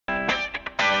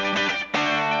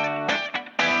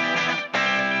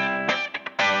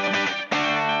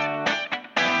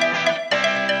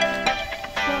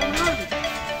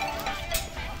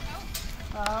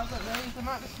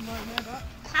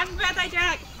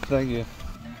Thank you.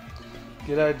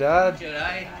 G'day, Dad.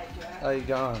 G'day. How you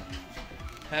going?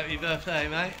 Happy birthday,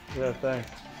 mate. Yeah, thanks.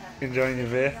 Enjoying your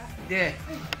beer? Yeah.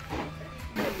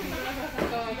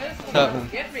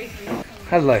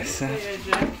 Hello, son.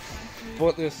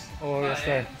 Bought this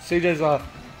yesterday.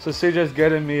 CJ's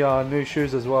getting me new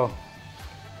shoes as well.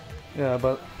 Yeah,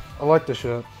 but I like the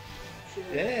shirt.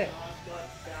 Yeah.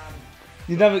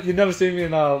 You never seen me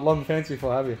in long pants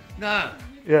before, have you? No.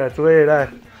 Yeah, it's weird, eh?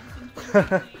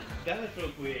 That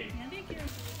was weird.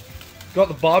 Got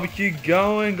the barbecue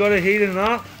going, got it heating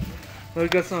up. We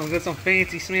got some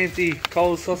fancy smancy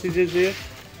cold sausages here.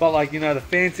 But like, you know, the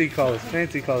fancy cold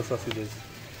sausages.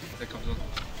 That comes on.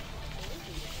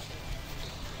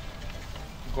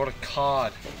 Got a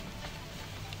card.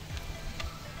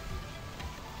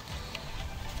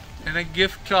 And a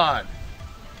gift card.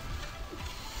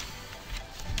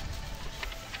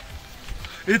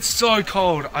 It's so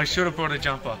cold. I should have brought a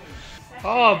jumper.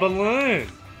 Oh, balloon.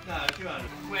 No, come on.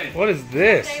 When? What is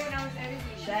this?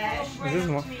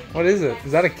 What is it?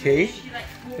 Is that a key?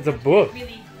 It's a book.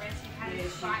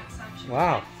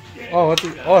 Wow. Oh, what's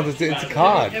it? Oh, it's a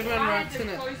card. Everyone writes in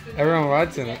it. Everyone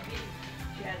writes in it.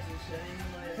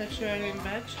 That's your own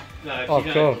badge. No, Oh,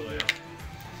 cool.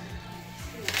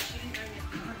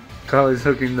 Carly's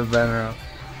hooking the banner up.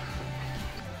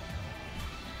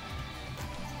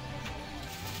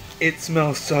 It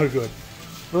smells so good.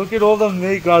 Look at all the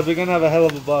meat, guys. We're gonna have a hell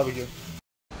of a barbecue.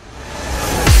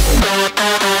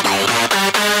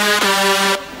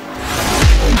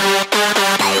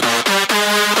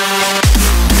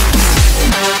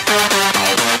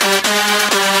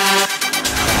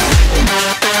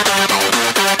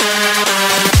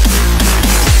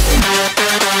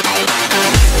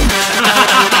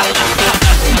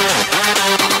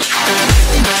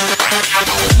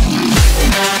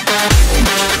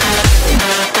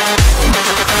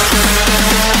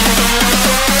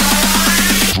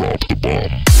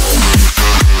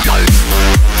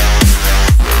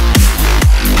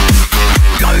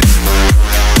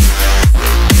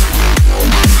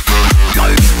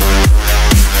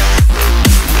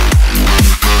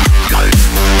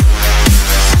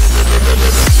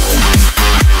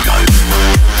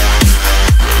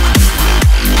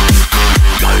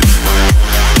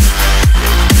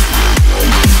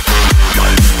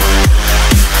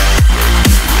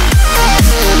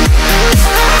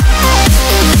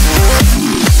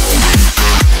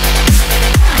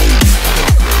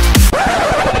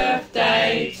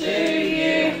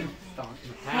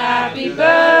 Happy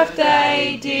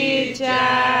birthday, dear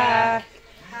Jack.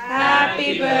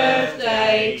 Happy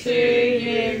birthday to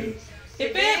him.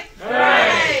 Hip hip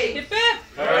hooray! Hip hip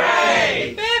hooray!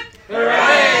 Hip hip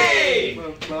hooray!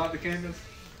 Blow out the candles.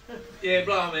 Yeah,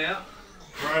 blow them out.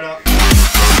 Right up.